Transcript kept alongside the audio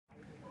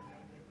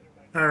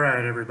All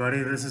right,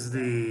 everybody. This is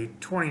the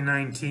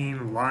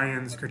 2019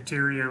 Lyons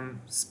Criterium,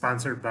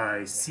 sponsored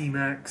by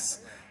CEMEX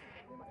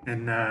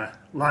in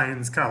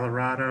Lyons,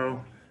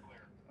 Colorado.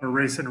 We're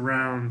racing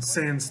around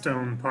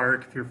Sandstone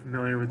Park, if you're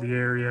familiar with the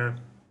area.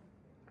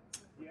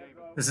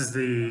 This is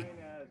the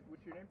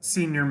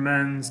senior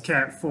men's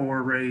Cat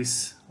 4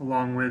 race,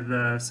 along with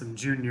some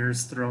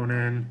juniors thrown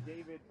in.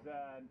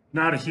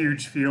 Not a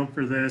huge field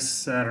for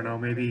this. I don't know,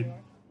 maybe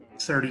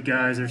 30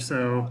 guys or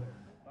so.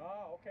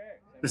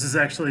 This is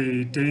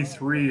actually day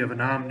 3 of an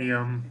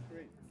Omnium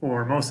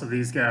for most of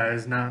these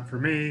guys, not for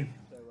me,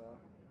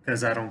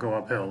 because I don't go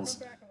up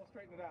hills.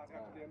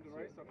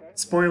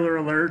 Spoiler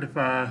alert, if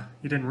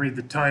you didn't read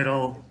the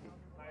title,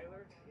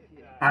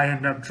 I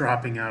end up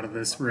dropping out of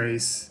this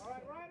race.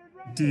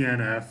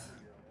 DNF.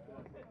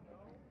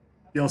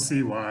 You'll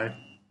see why.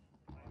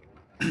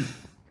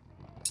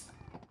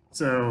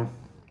 So,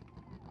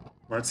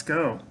 let's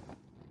go.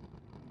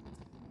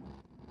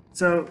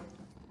 So,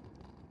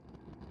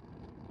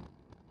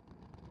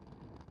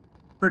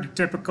 pretty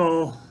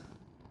typical.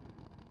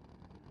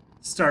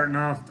 Starting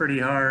off pretty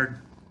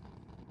hard.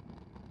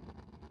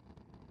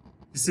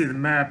 You see the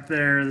map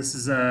there. This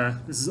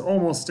is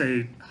almost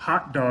a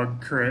hot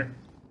dog crit,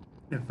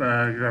 if you've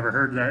ever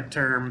heard that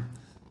term.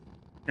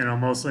 You know,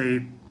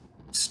 mostly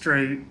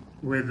straight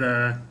with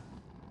a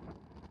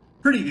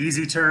pretty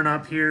easy turn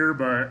up here,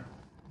 but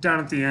down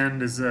at the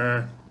end is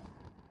a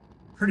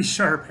pretty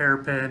sharp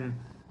hairpin,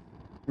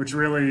 which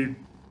really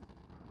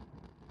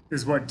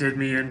is what did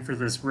me in for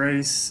this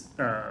race.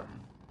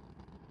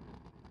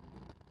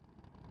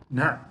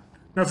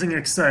 Nothing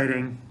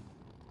exciting,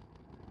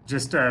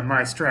 just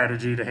my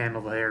strategy to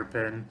handle the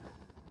hairpin.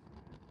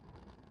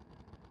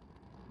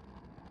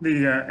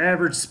 The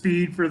average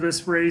speed for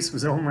this race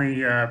was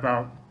only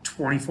about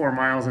 24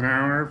 miles an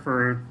hour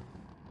for,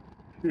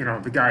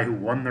 the guy who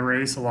won the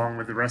race along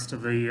with the rest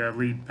of the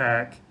lead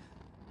pack.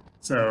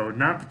 So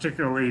not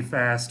particularly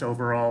fast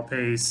overall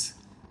pace.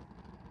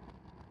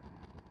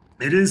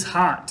 It is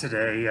hot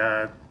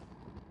today.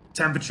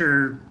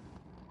 Temperature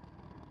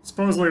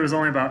supposedly was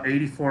only about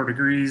 84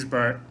 degrees,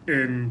 but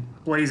in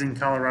blazing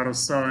Colorado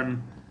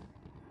sun,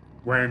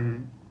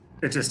 when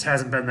it just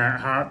hasn't been that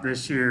hot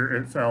this year,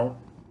 it felt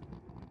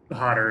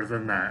hotter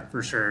than that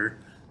for sure.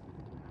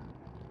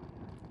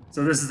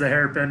 So this is the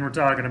hairpin we're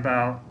talking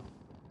about.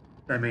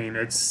 I mean,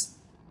 it's,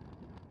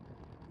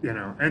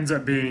 ends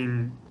up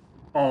being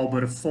all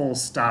but a full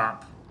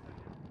stop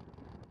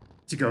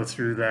to go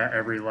through that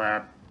every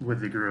lap with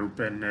the group,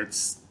 and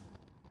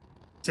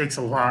takes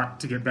a lot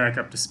to get back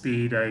up to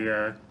speed.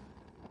 In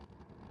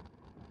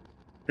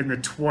the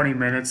 20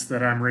 minutes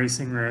that I'm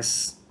racing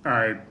this,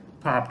 I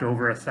popped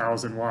over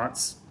 1,000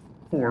 watts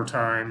 4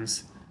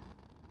 times.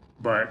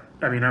 But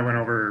I mean, I went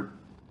over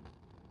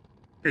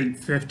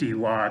 850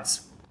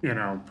 watts,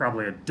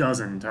 probably a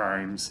dozen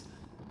times.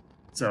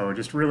 So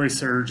just really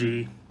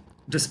surgy,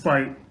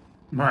 despite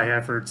my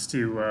efforts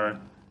to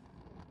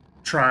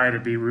try to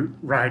be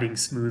riding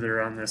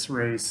smoother on this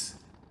race.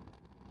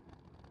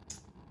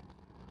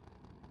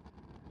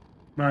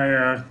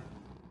 My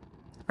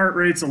heart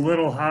rate's a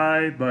little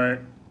high,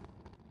 but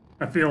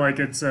I feel like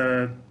it's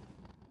a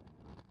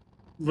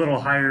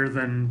little higher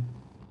than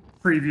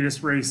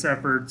previous race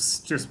efforts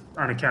just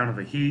on account of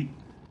the heat.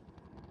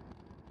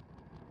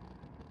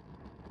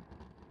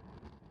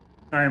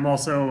 I am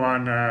also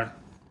on a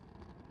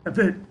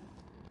bit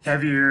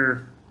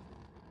heavier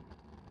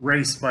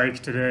race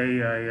bike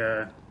today.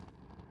 I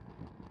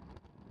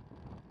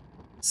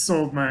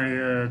sold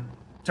my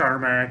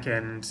tarmac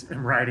and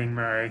am riding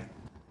my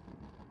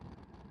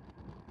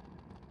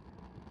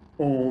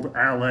old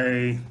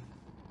Alley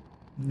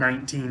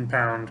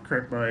 19-pound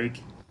crit bike.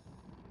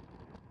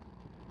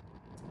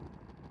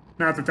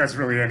 Not that that's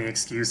really any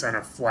excuse on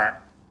a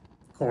flat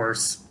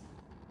course,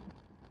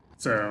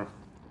 so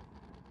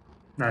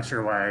not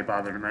sure why I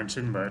bother to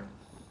mention, but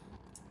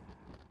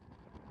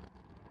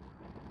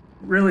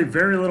really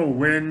very little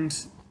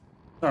wind.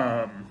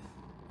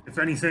 If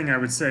anything, I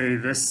would say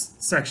this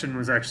section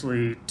was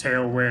actually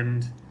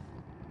tailwind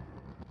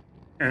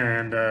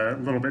and a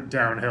little bit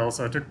downhill,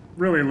 so it took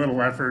really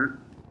little effort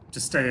to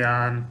stay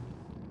on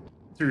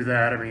through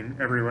that. I mean,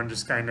 everyone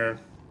just kind of,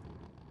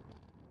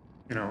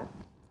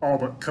 all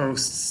but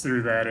coasts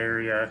through that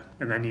area,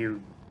 and then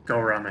you go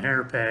around the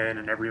hairpin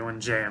and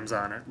everyone jams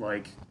on it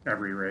like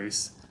every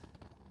race.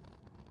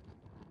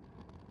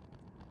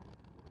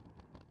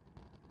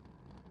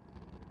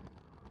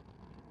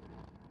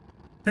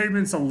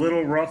 Pavement's a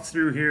little rough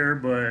through here,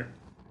 but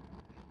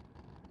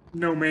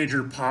no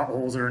major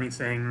potholes or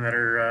anything that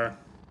are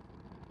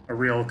a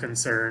real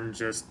concern,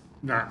 just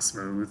not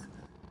smooth.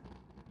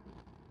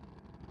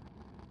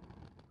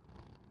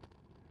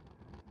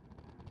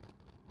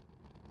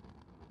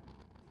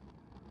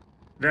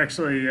 It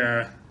actually,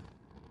 I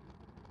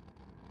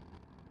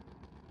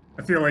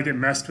feel like it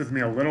messed with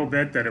me a little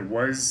bit that it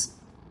was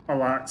a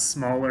lot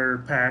smaller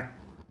pack,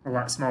 a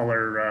lot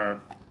smaller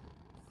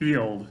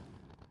field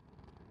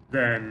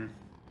than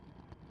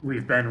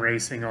we've been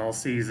racing all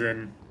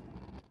season,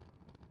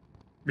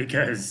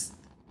 because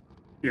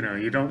you know,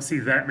 you don't see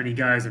that many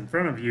guys in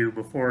front of you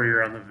before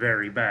you're on the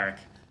very back.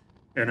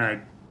 And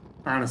I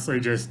honestly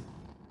just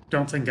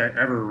don't think I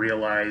ever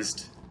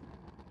realized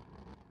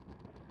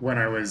when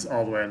I was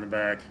all the way in the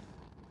back.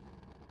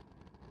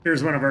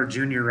 Here's one of our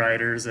junior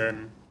riders,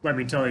 and let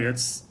me tell you,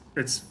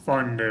 it's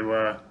fun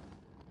to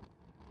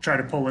try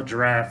to pull a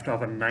draft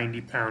off a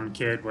 90-pound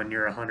kid when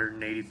you're a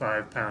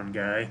 185-pound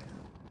guy.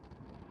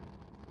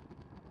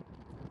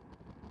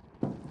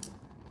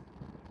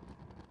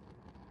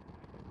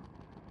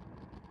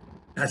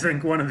 I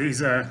think one of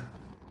these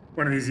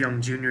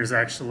young juniors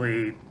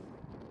actually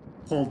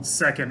pulled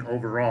second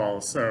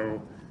overall,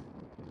 so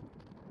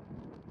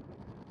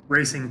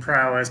racing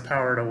prowess,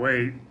 power to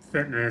weight,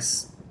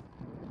 fitness,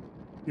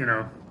 you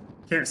know,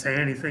 can't say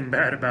anything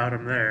bad about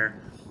him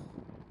there.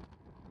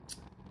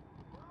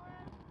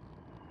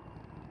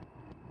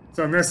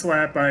 So in this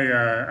lap,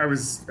 I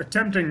was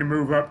attempting to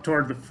move up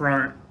toward the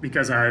front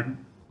because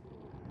I'm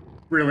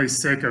really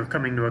sick of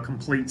coming to a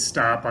complete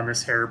stop on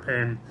this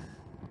hairpin.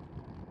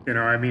 You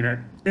know, I mean,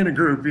 in a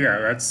group, yeah,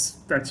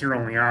 that's your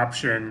only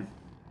option.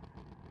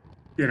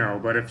 You know,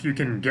 but if you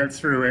can get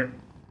through it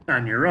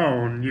on your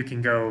own, you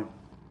can go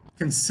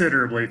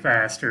considerably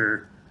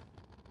faster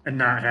and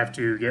not have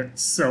to get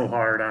so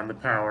hard on the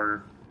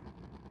power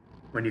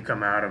when you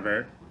come out of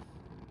it.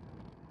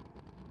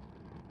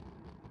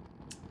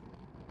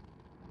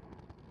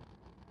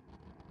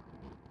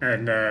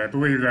 And I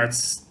believe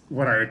that's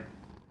what I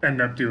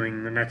end up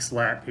doing the next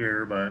lap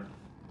here, but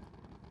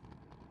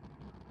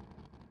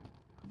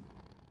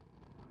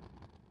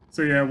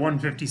so yeah,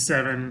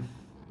 157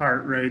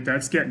 heart rate,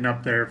 that's getting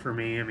up there for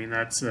me. I mean,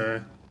 that's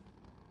you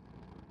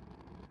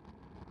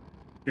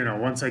know,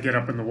 once I get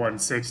up in the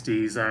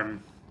 160s,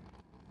 I'm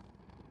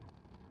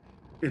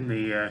in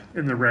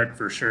the red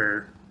for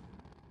sure.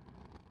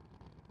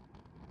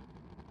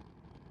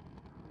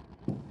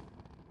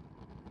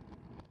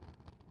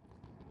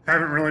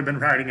 Haven't really been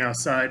riding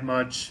outside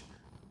much.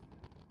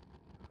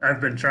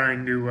 I've been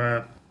trying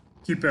to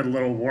keep it a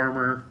little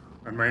warmer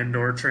on my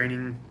indoor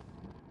training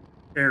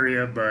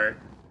area, but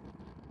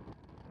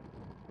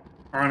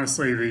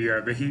honestly,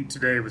 the heat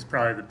today was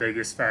probably the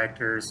biggest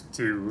factors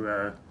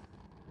to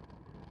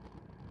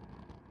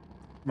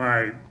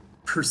my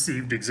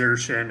perceived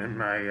exertion and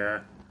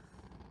my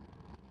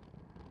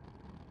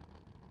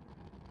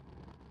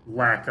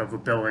lack of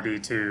ability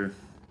to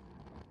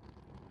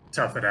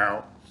tough it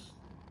out.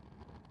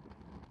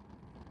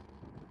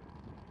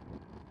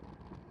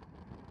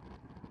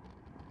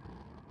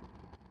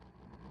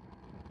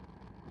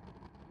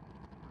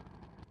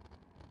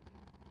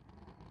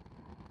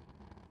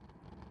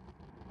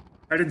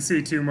 I didn't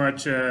see too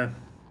much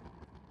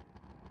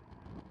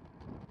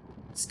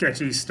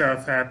sketchy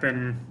stuff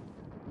happen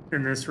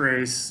in this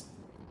race.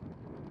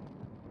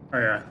 Oh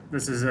yeah,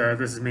 this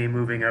is me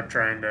moving up,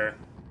 trying to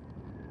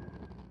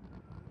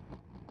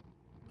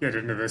get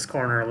into this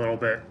corner a little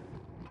bit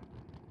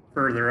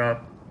further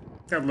up.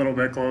 Got a little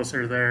bit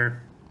closer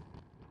there.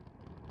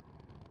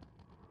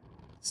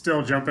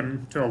 Still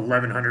jumping to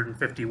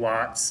 1150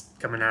 watts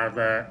coming out of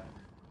that.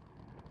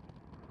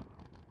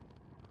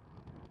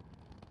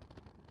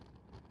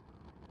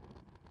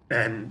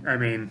 And I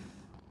mean,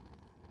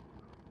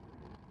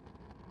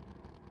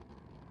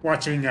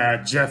 watching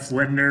Jeff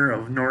Linder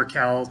of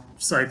NorCal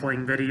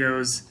cycling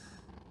videos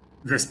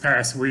this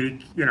past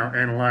week, you know,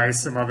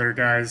 analyze some other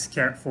guys'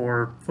 Cat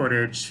 4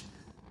 footage.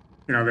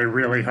 You know, they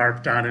really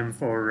harped on him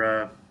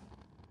for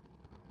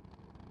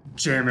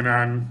jamming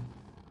on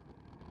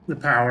the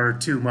power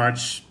too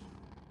much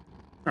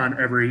on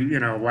every, you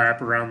know,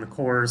 lap around the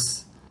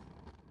course.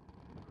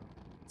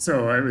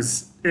 So it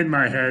was in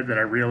my head that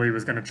I really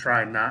was going to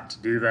try not to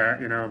do that,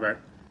 you know, that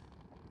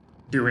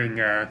doing,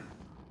 you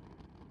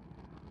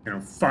know,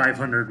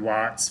 500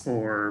 watts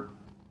for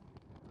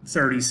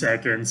 30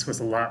 seconds was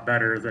a lot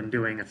better than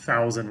doing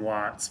 1,000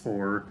 watts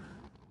for,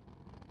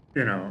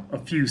 you know, a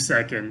few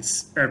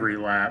seconds every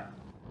lap.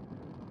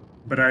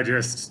 But I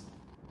just,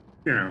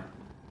 you know,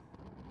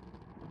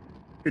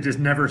 it just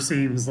never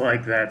seems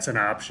like that's an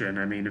option.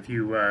 I mean, if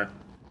you,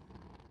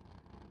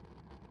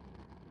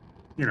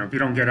 you know, if you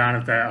don't get on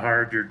it that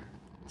hard, you're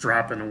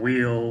dropping the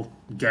wheel,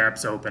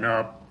 gaps open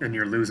up, and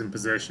you're losing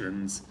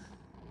positions.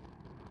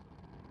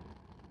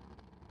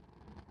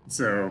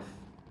 So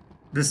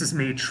this is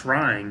me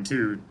trying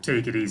to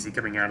take it easy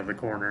coming out of the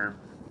corner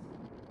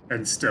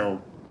and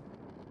still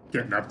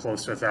getting up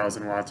close to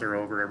 1,000 watts or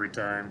over every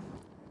time.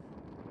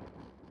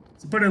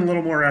 So put in a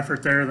little more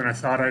effort there than I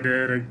thought I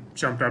did. I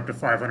jumped up to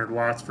 500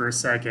 watts for a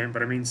second,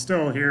 but I mean,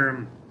 still here,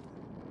 I'm,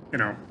 you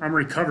know, I'm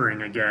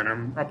recovering again.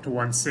 I'm up to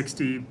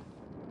 160,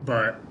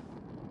 but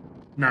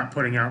not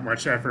putting out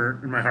much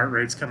effort, and my heart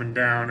rate's coming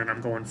down, and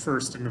I'm going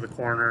first into the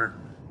corner.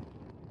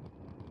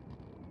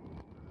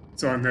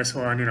 So on this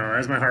one, you know,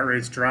 as my heart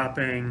rate's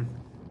dropping,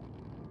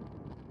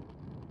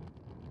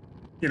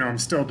 you know, I'm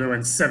still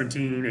doing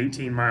 17,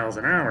 18 miles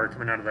an hour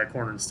coming out of that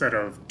corner instead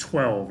of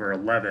 12 or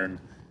 11.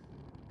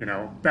 You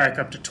know, back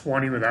up to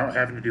 20 without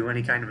having to do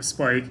any kind of a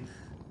spike.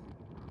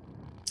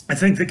 I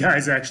think the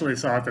guys actually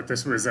thought that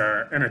this was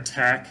an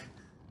attack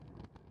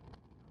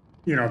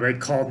you know, they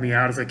called me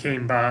out as I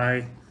came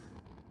by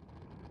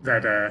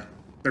that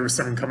there was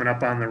someone coming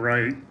up on the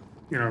right.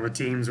 You know, the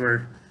teams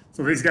were,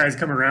 so these guys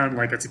come around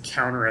like it's a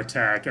counter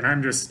attack, and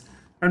I'm just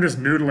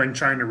noodling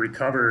trying to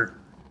recover.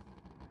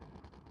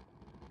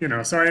 You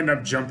know, so I end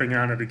up jumping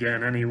on it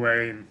again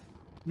anyway, and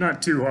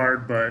not too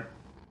hard, but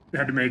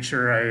had to make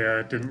sure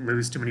I didn't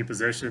lose too many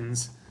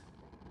positions.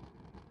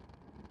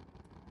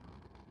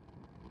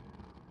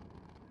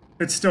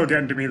 It's still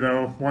getting to me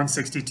though,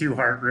 162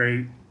 heart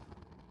rate.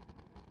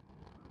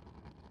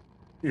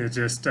 It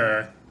just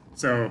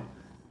so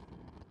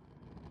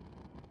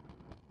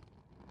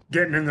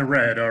getting in the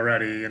red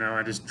already. You know,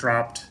 I just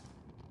dropped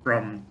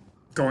from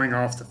going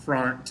off the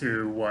front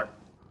to what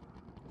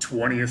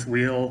 20th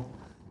wheel,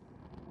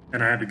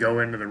 and I had to go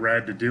into the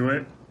red to do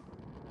it.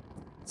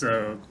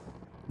 So,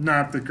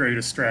 not the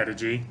greatest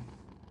strategy.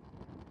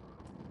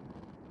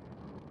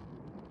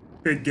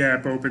 Big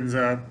gap opens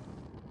up.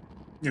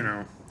 You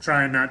know,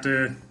 trying not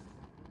to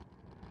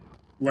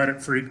let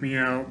it freak me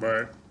out,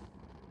 but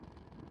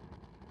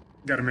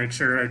got to make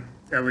sure I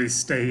at least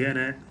stay in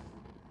it.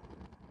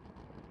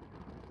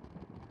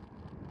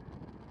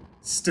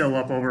 Still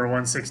up over a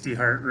 160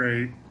 heart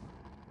rate.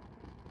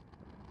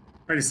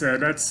 Like I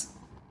said, it's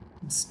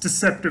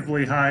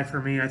deceptively high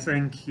for me, I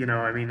think. You know,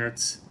 I mean,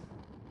 it's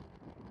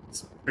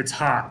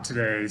hot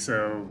today,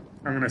 so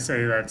I'm gonna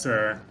say that's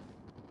a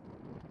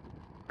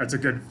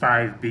good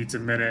 5 beats a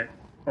minute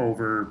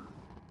over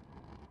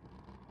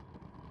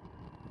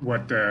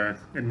what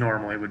it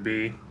normally would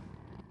be.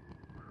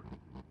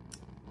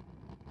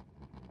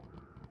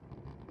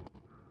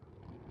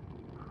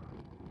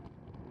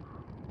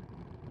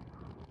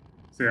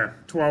 So yeah,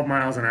 12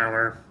 miles an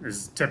hour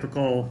is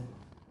typical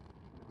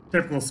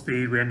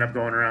speed. We end up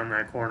going around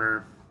that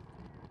corner,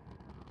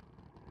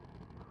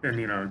 and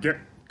you know, get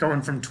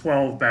going from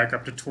 12 back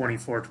up to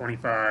 24,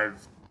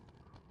 25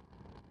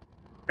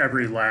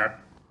 every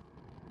lap.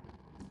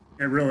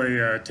 It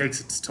really takes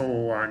its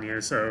toll on you.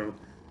 So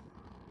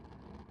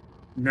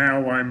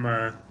now I'm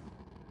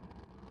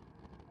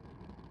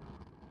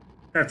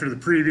after the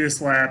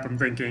previous lap, I'm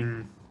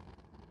thinking,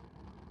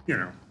 you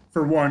know,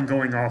 for one,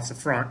 going off the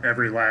front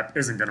every lap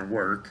isn't going to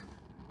work.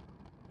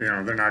 You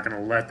know, they're not going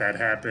to let that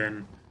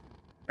happen.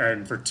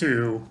 And for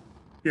two,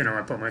 you know,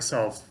 I put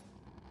myself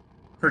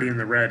pretty in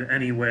the red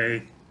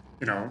anyway.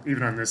 You know,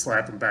 even on this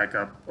lap, I'm back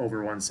up over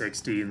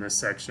 160 in this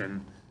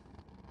section.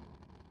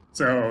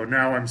 So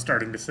now I'm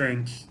starting to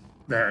think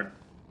that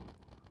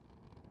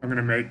I'm going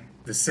to make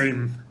the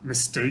same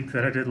mistake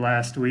that I did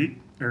last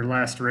week or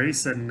last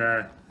race and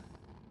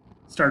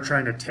start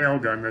trying to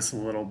tailgun this a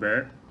little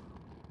bit.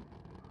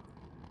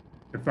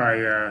 If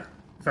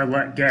I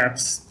let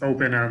gaps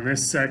open on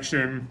this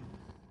section,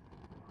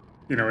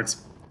 you know,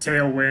 it's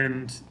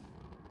tailwind.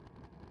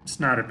 It's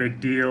not a big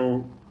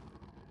deal.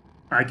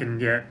 I can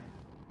get,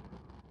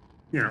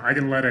 you know, I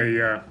can let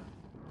a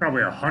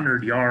probably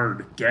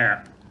 100-yard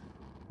gap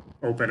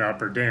open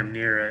up or damn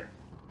near it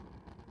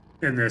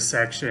in this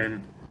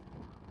section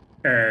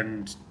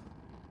and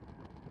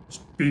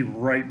be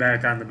right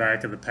back on the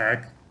back of the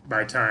pack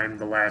by time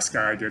the last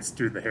guy gets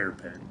through the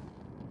hairpin.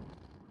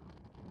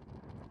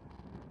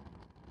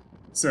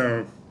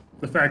 So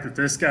the fact that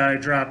this guy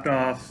dropped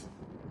off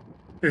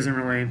isn't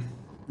really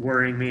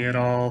worrying me at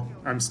all.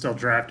 I'm still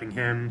drafting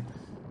him,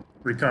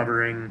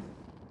 recovering.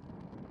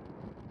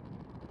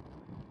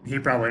 He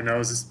probably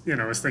knows, you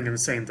know, is thinking the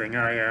same thing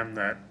I am,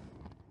 that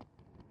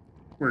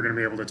we're going to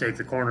be able to take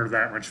the corner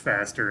that much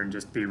faster and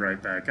just be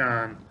right back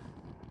on.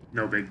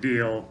 No big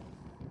deal.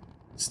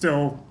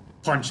 Still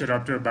punch it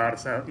up to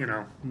about, you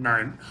know,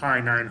 high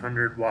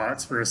 900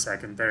 watts for a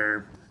second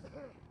there.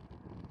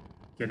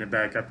 Getting it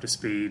back up to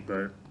speed,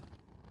 but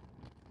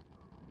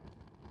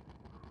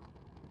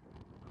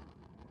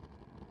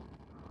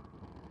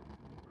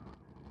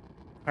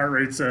heart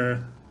rate's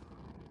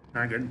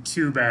not getting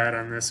too bad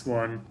on this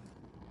one.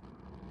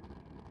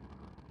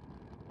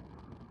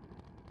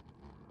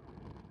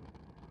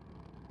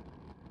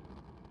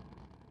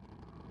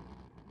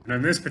 And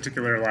on this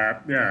particular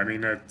lap, yeah, I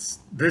mean,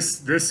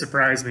 this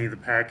surprised me. The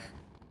pack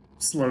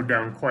slowed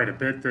down quite a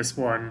bit this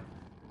one,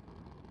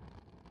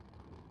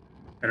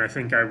 and I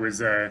think I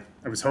was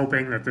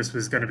hoping that this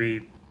was going to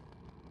be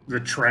the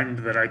trend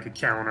that I could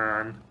count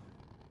on.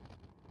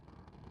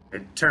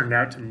 It turned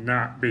out to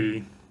not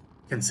be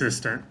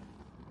consistent,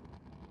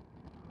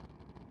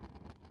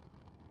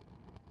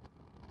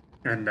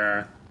 and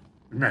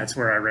that's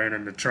where I ran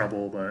into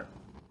trouble. But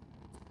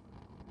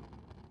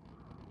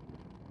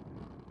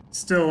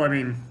still, I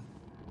mean,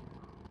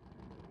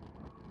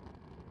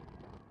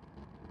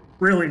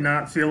 really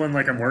not feeling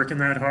like I'm working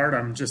that hard.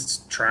 I'm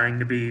just trying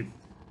to be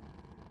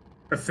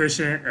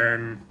efficient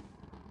and,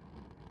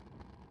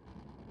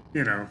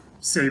 you know,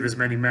 save as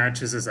many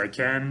matches as I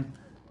can.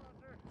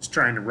 Just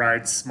trying to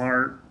ride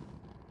smart.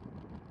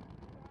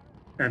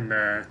 And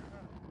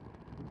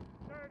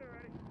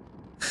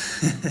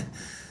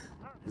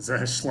is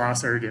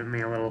Schlosser giving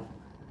me a little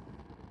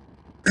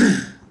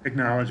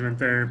acknowledgement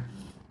there.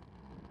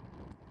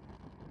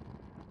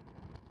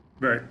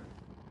 But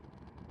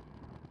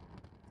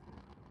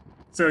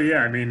So yeah,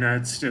 I mean,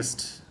 it's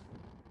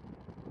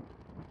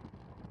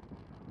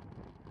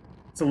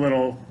a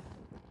little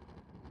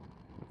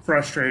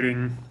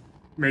frustrating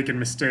making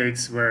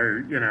mistakes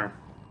where,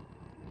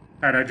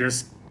 had I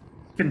just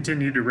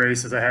continued to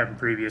race as I have in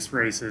previous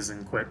races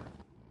and quit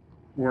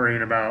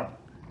worrying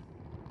about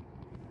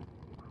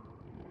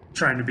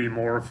trying to be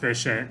more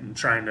efficient and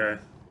trying to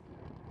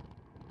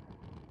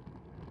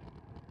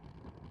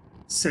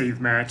save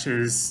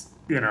matches,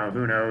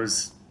 who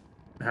knows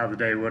how the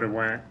day would have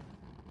went.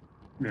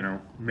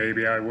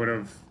 Maybe I would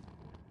have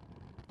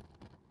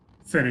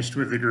finished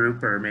with the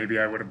group, or maybe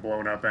I would have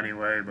blown up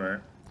anyway,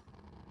 but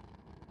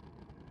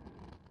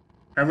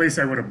at least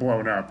I would have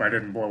blown up. I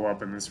didn't blow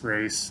up in this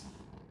race.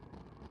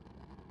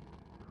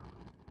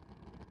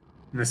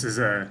 And this is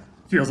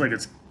feels like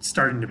it's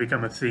starting to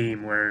become a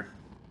theme where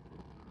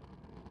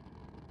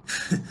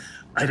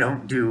I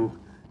don't do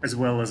as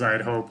well as I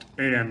had hoped,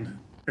 and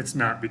it's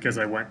not because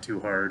I went too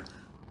hard.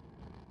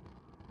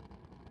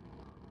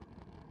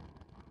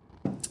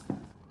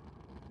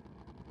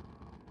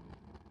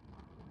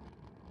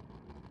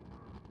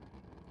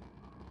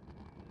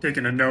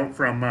 Taking a note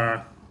from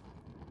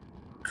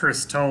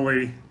Chris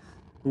Tully,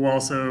 who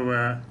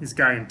also, he's a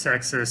guy in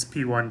Texas,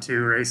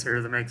 P12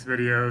 racer that makes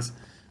videos.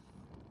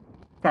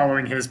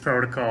 Following his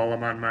protocol,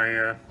 I'm on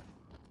my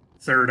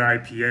third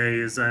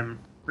IPA as I'm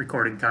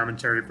recording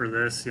commentary for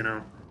this,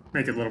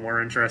 make it a little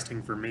more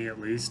interesting for me at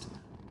least.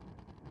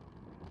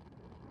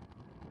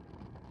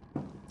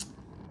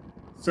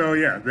 So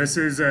yeah, this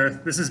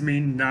is me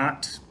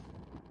not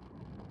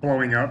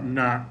blowing up,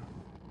 not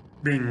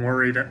being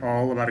worried at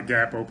all about a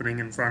gap opening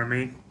in front of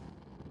me.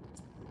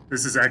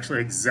 This is actually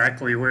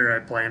exactly where I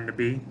plan to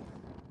be.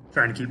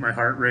 Trying to keep my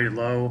heart rate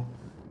low.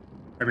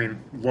 I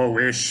mean,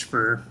 low-ish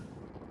for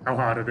how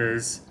hot it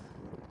is.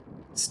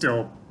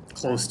 Still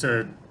close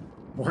to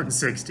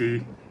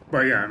 160.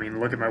 But yeah, I mean,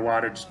 look at my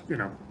wattage,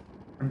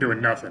 I'm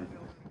doing nothing.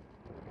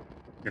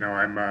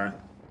 I'm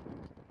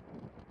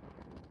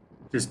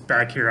just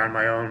back here on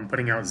my own,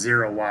 putting out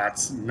 0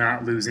 watts,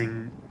 not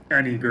losing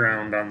any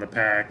ground on the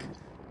pack.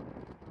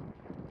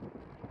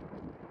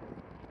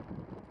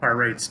 Heart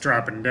rate's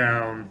dropping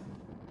down,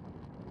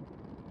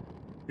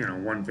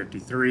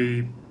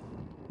 153,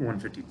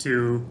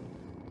 152,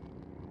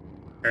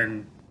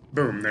 and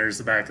boom, there's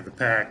the back of the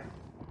pack.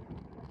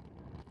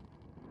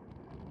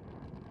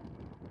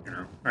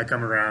 I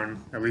come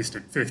around at least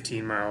at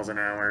 15 miles an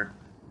hour.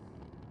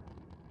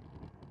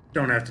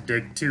 Don't have to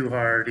dig too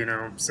hard,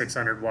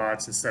 600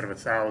 watts instead of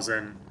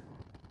 1,000.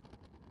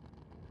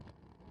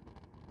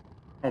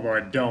 Although I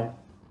don't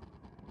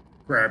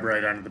grab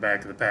right onto the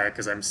back of the pack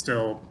because I'm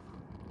still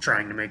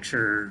trying to make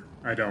sure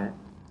I don't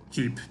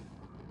keep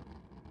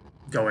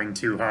going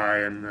too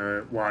high in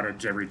the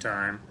wattage every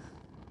time.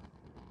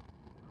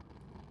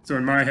 So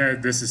in my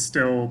head, this is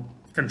still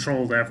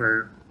controlled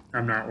effort.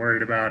 I'm not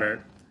worried about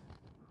it.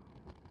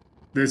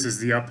 This is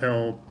the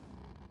uphill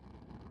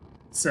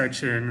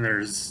section.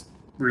 There's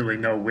really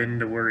no wind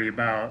to worry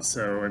about.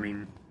 So, I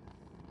mean,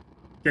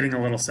 getting a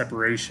little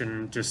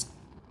separation it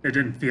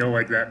didn't feel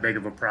like that big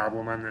of a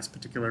problem on this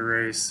particular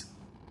race.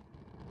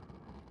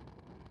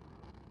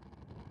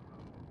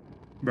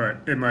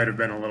 But it might have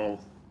been a little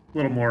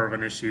more of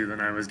an issue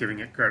than I was giving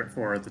it credit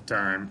for at the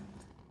time.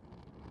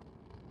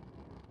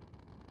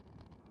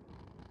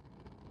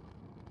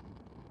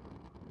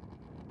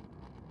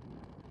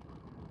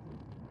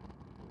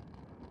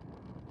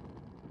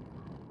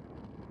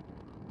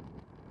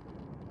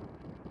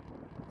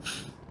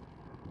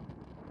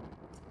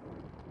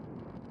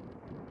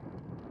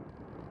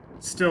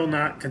 Still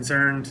not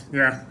concerned.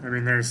 Yeah, I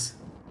mean, there's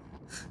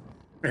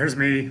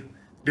me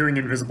doing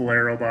invisible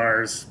aero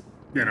bars.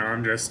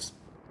 I'm just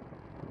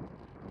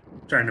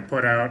trying to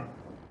put out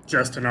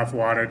just enough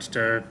wattage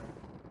to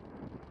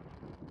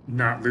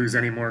not lose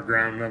any more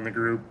ground on the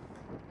group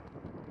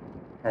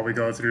while we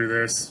go through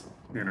this,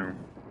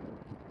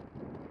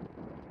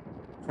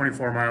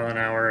 24 mile an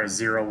hour at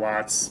 0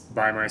 watts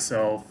by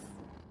myself.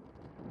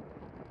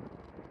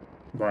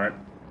 But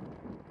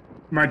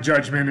my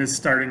judgment is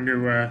starting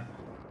to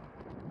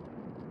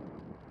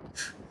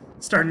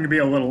be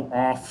a little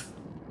off.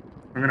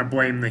 I'm gonna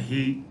blame the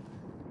heat.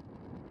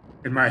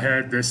 In my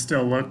head, this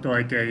still looked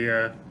like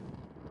a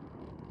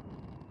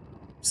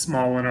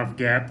small enough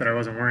gap that I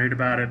wasn't worried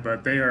about it,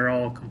 but they are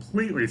all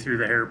completely through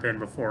the hairpin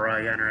before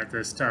I enter at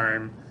this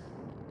time.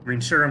 I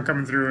mean, sure, I'm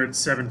coming through at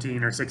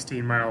 17 or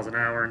 16 miles an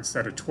hour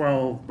instead of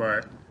 12,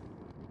 but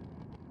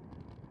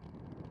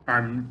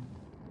I'm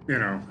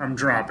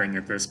dropping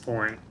at this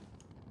point.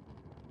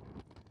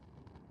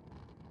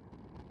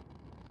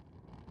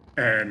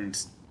 And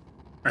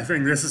I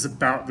think this is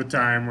about the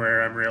time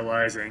where I'm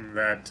realizing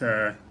that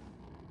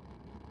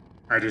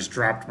I just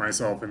dropped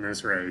myself in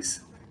this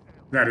race.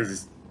 That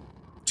is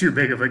too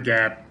big of a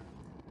gap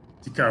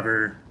to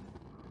cover.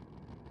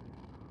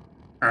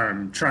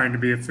 I'm trying to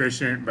be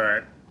efficient,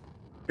 but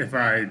if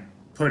I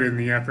put in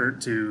the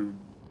effort to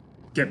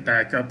get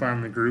back up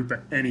on the group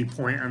at any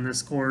point on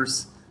this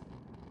course,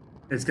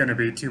 it's going to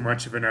be too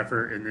much of an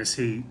effort in this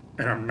heat,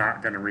 and I'm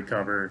not going to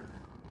recover.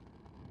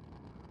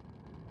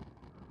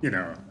 you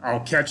know,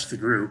 I'll catch the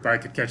group. I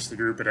could catch the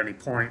group at any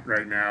point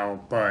right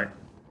now, but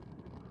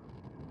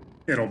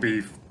it'll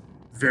be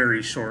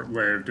very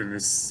short-lived. And the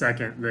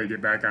second they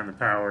get back on the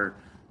power,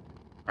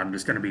 I'm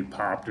just going to be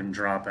popped and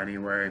drop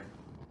anyway.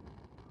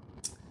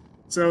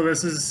 So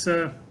this is,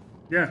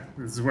 yeah,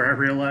 this is where I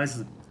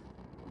realized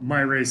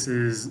my race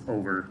is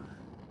over.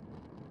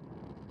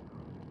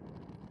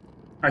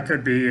 I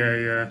could be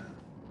a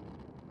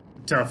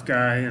tough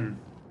guy and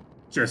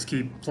just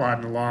keep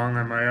plodding along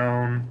on my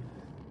own,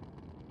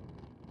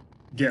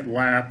 get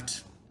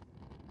lapped,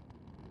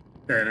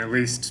 and at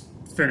least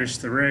finish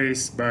the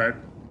race, but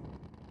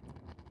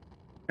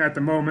at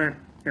the moment,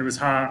 it was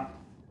hot,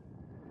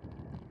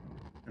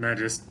 and I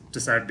just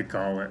decided to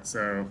call it,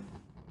 so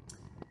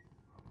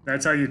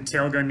that's how you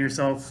tailgun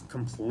yourself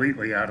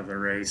completely out of the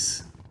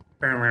race.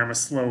 Apparently I'm a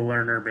slow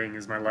learner, being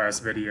as my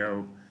last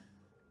video,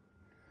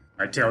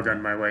 I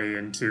tailgunned my way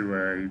into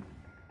a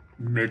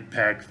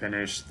mid-pack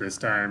finish this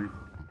time,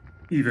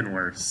 even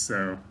worse,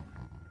 so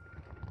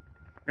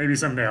maybe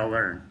someday I'll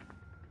learn.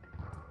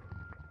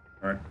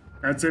 But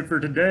that's it for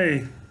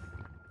today.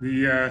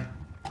 The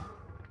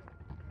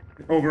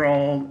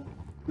overall,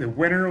 the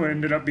winner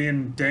ended up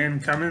being Dan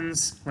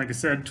Cummins. Like I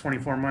said,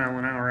 24 mile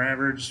an hour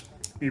average,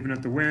 even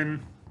at the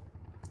win.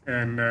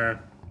 And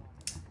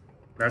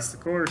that's the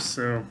course,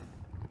 so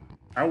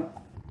out.